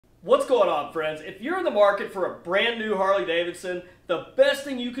What's going on, friends? If you're in the market for a brand new Harley-Davidson, the best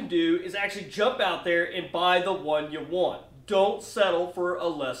thing you can do is actually jump out there and buy the one you want. Don't settle for a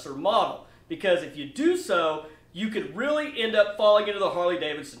lesser model, because if you do so, you could really end up falling into the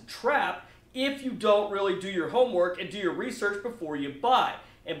Harley-Davidson trap if you don't really do your homework and do your research before you buy.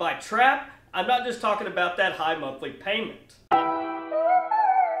 And by trap, I'm not just talking about that high monthly payment.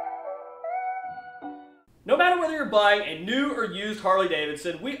 No matter whether you're buying a new or used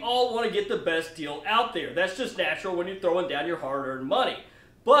Harley-Davidson, we all want to get the best deal out there. That's just natural when you're throwing down your hard-earned money.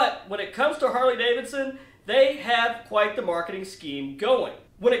 But when it comes to Harley-Davidson, they have quite the marketing scheme going.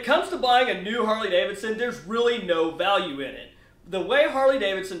 When it comes to buying a new Harley-Davidson, there's really no value in it. The way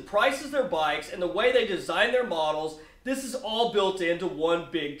Harley-Davidson prices their bikes and the way they design their models, this is all built into one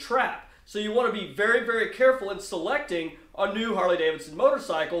big trap. So you want to be very, very careful in selecting a new Harley-Davidson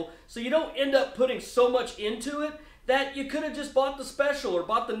motorcycle so you don't end up putting so much into it that you could have just bought the special or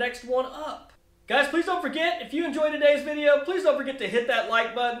bought the next one up. Guys, please don't forget, if you enjoyed today's video, please don't forget to hit that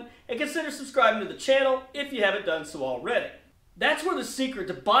like button and consider subscribing to the channel if you haven't done so already. That's where the secret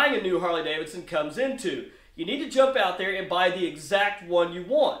to buying a new Harley-Davidson comes into. You need to jump out there and buy the exact one you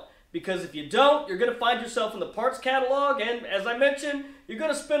want. Because if you don't, you're going to find yourself in the parts catalog, and as I mentioned, you're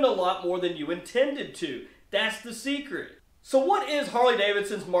going to spend a lot more than you intended to. That's the secret. So what is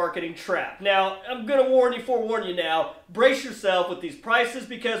Harley-Davidson's marketing trap? Now, I'm going to forewarn you now, brace yourself with these prices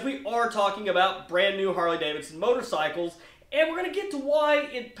because we are talking about brand new Harley-Davidson motorcycles, and we're going to get to why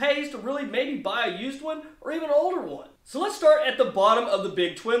it pays to really maybe buy a used one or even an older one. So let's start at the bottom of the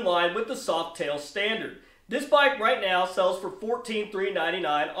big twin line with the Softail Standard. This bike right now sells for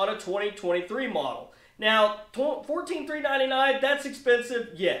 $14,399 on a 2023 model. Now, $14,399, that's expensive,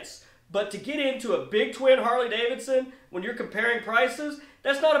 yes. But to get into a big twin Harley-Davidson, when you're comparing prices,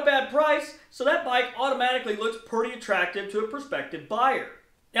 that's not a bad price, so that bike automatically looks pretty attractive to a prospective buyer.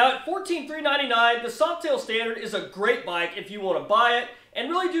 Now, at $14,399, the Softail Standard is a great bike if you want to buy it and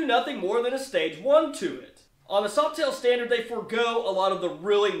really do nothing more than a stage 1 to it. On the Softail Standard, they forego a lot of the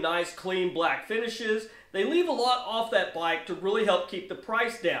really nice, clean black finishes. They leave a lot off that bike to really help keep the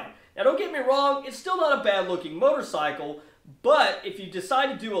price down. Now, don't get me wrong, it's still not a bad-looking motorcycle, but if you decide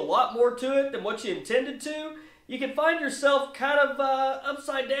to do a lot more to it than what you intended to, you can find yourself kind of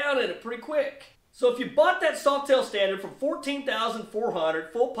upside down in it pretty quick. So if you bought that Softail Standard for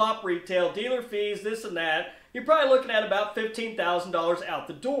 $14,400, full pop retail, dealer fees, this and that, you're probably looking at about $15,000 out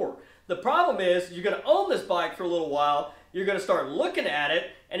the door. The problem is, you're going to own this bike for a little while, you're going to start looking at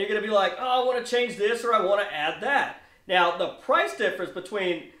it, and you're going to be like, oh, I want to change this or I want to add that. Now, the price difference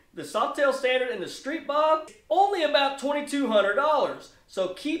between the Softail Standard and the Street Bob is only about $2,200.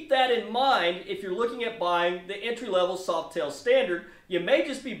 So keep that in mind if you're looking at buying the entry-level Softail Standard. You may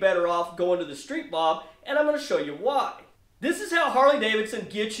just be better off going to the Street Bob, and I'm going to show you why. This is how Harley-Davidson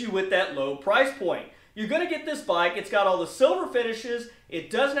gets you with that low price point. You're going to get this bike, it's got all the silver finishes, it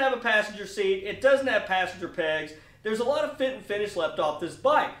doesn't have a passenger seat, it doesn't have passenger pegs. There's a lot of fit and finish left off this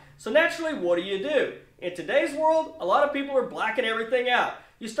bike. So naturally, what do? In today's world, a lot of people are blacking everything out.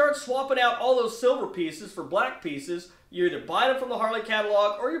 You start swapping out all those silver pieces for black pieces. You either buy them from the Harley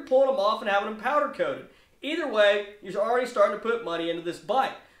catalog or you're pulling them off and having them powder coated. Either way, you're already starting to put money into this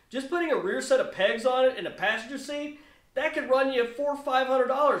bike. Just putting a rear set of pegs on it and a passenger seat, that could run you $400 or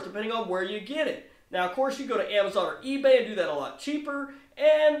 $500 depending on where you get it. Now, of course, you go to Amazon or eBay and do that a lot cheaper,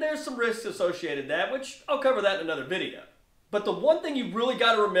 and there's some risks associated with that, which I'll cover that in another video. But the one thing you really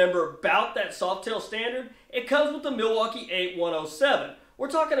got to remember about that Softail Standard, it comes with the Milwaukee 8 107. We're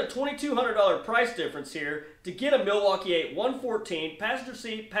talking a $2,200 price difference here to get a Milwaukee 8 114, passenger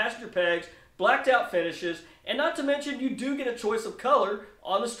seat, passenger pegs, blacked out finishes, and not to mention you do get a choice of color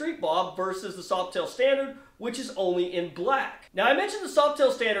on the Street Bob versus the Softail Standard, which is only in black. Now, I mentioned the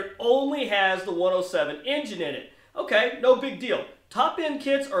Softail Standard only has the 107 engine in it. Okay, no big deal. Top-end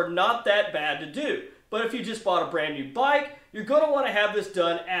kits are not that bad to do, but if you just bought a brand new bike, you're going to want to have this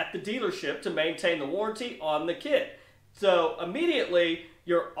done at the dealership to maintain the warranty on the kit. So immediately,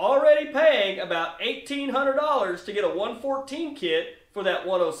 you're already paying about $1,800 to get a 114 kit for that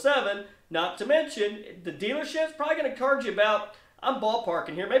 107, not to mention the dealership's probably going to charge you about, I'm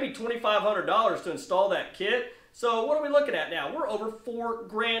ballparking here, maybe $2,500 to install that kit. So what are we looking at now? We're over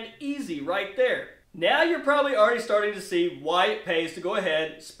 $4,000 easy right there. Now you're probably already starting to see why it pays to go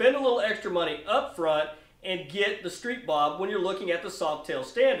ahead, spend a little extra money up front, and get the Street Bob when you're looking at the Softail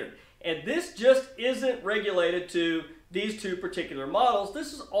Standard. And this just isn't regulated to these two particular models.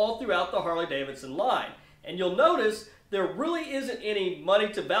 This is all throughout the Harley-Davidson line. And you'll notice there really isn't any money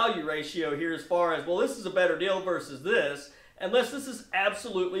to value ratio here as far as, well, this is a better deal versus this, unless this is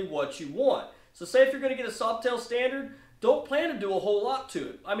absolutely what you want. So say if you're going to get a Softail Standard, don't plan to do a whole lot to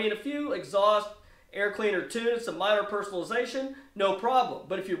it. I mean, a few exhaust, air cleaner tunes, some minor personalization, no problem.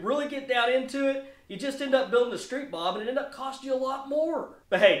 But if you really get down into it, you just end up building a street mob and it end up costing you a lot more.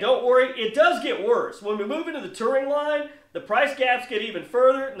 But hey, don't worry, it does get worse. When we move into the touring line, the price gaps get even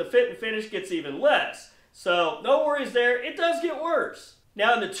further and the fit and finish gets even less. So no worries there, it does get worse.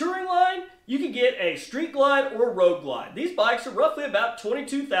 Now in the touring line, you can get a street glide or road glide. These bikes are roughly about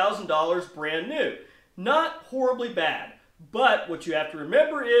 $22,000 brand new. Not horribly bad. But what you have to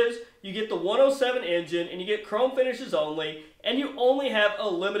remember is you get the 107 engine and you get chrome finishes only, and you only have a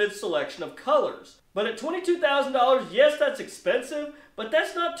limited selection of colors. But at $22,000, yes, that's expensive, but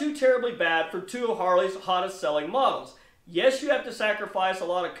that's not too terribly bad for two of Harley's hottest selling models. Yes, you have to sacrifice a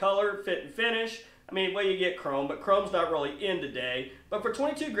lot of color, fit and finish. I mean, well, you get chrome, but chrome's not really in today. But for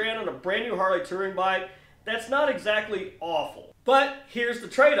 22 grand on a brand new Harley touring bike, that's not exactly awful. But here's the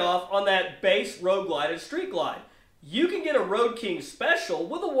trade-off on that base road glide and street glide. You can get a Road King Special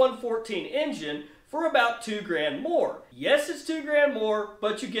with a 114 engine for about 2 grand more. Yes, it's 2 grand more,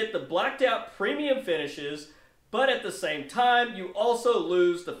 but you get the blacked out premium finishes, but at the same time, you also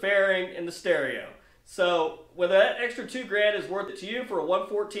lose the fairing and the stereo. So whether that extra 2 grand is worth it to you for a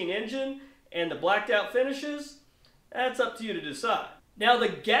 114 engine and the blacked out finishes, that's up to you to decide. Now the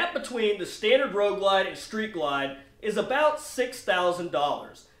gap between the standard road glide and street glide is about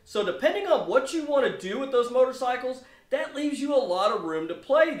 $6,000. So depending on what you want to do with those motorcycles, that leaves you a lot of room to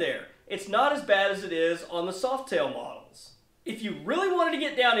play there. It's not as bad as it is on the Softail models. If you really wanted to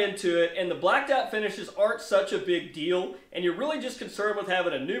get down into it and the blacked out finishes aren't such a big deal and you're really just concerned with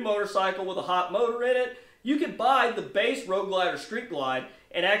having a new motorcycle with a hot motor in it, you could buy the base road glide or street glide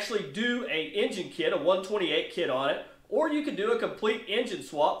and actually do an engine kit, a 128 kit on it, or you could do a complete engine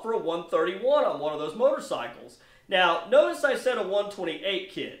swap for a 131 on one of those motorcycles. Now, notice I said a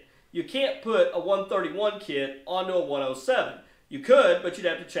 128 kit. You can't put a 131 kit onto a 107. You could, but you'd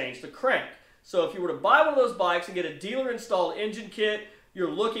have to change the crank. So if you were to buy one of those bikes and get a dealer-installed engine kit,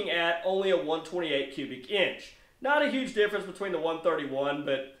 you're looking at only a 128 cubic inch. Not a huge difference between the 131,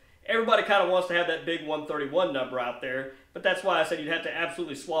 but everybody kind of wants to have that big 131 number out there. But that's why I said you'd have to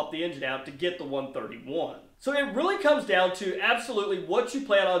absolutely swap the engine out to get the 131. So it really comes down to absolutely what you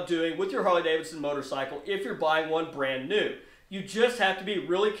plan on doing with your Harley-Davidson motorcycle if you're buying one brand new. You just have to be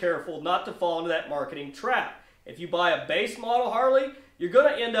really careful not to fall into that marketing trap. If you buy a base model Harley, you're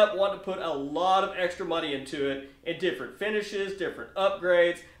going to end up wanting to put a lot of extra money into it in different finishes, different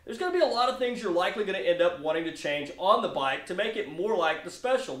upgrades. There's going to be a lot of things you're likely going to end up wanting to change on the bike to make it more like the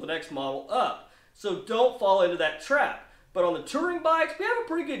Special, the next model up. So don't fall into that trap. But on the touring bikes, we have a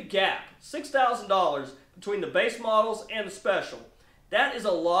pretty good gap, $6,000 between the base models and the Special. That is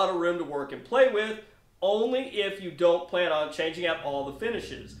a lot of room to work and play with, only if you don't plan on changing out all the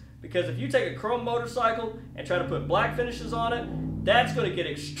finishes. Because if you take a chrome motorcycle and try to put black finishes on it, that's going to get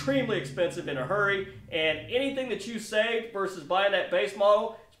extremely expensive in a hurry, and anything that you saved versus buying that base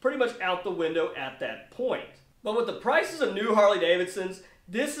model is pretty much out the window at that point. But with the prices of new Harley-Davidsons,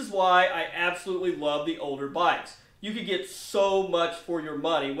 this is why I absolutely love the older bikes. You can get so much for your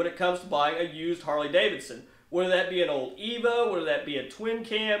money when it comes to buying a used Harley-Davidson. Whether that be an old Evo, whether that be a twin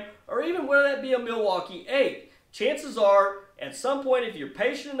cam, or even whether that be a Milwaukee 8. Chances are, at some point, if you're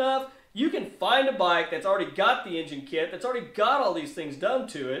patient enough, you can find a bike that's already got the engine kit, that's already got all these things done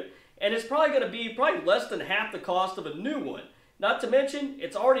to it, and it's probably going to be less than half the cost of a new one. Not to mention,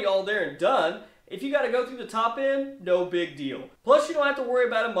 it's already all there and done. If you got to go through the top end, no big deal. Plus, you don't have to worry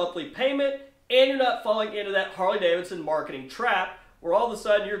about a monthly payment, and you're not falling into that Harley-Davidson marketing trap where all of a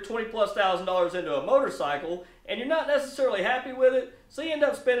sudden you're $20,000+ into a motorcycle and you're not necessarily happy with it, so you end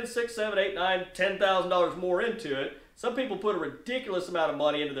up spending $6, $7, $8, $9, $10,000 more into it. Some people put a ridiculous amount of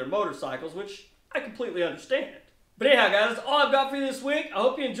money into their motorcycles, which I completely understand. But anyhow, guys, that's all I've got for you this week. I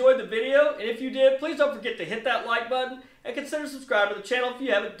hope you enjoyed the video, and if you did, please don't forget to hit that like button and consider subscribing to the channel if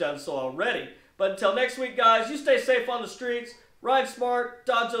you haven't done so already. But until next week, guys, you stay safe on the streets, ride smart,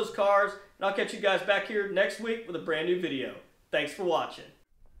 dodge those cars, and I'll catch you guys back here next week with a brand new video. Thanks for watching.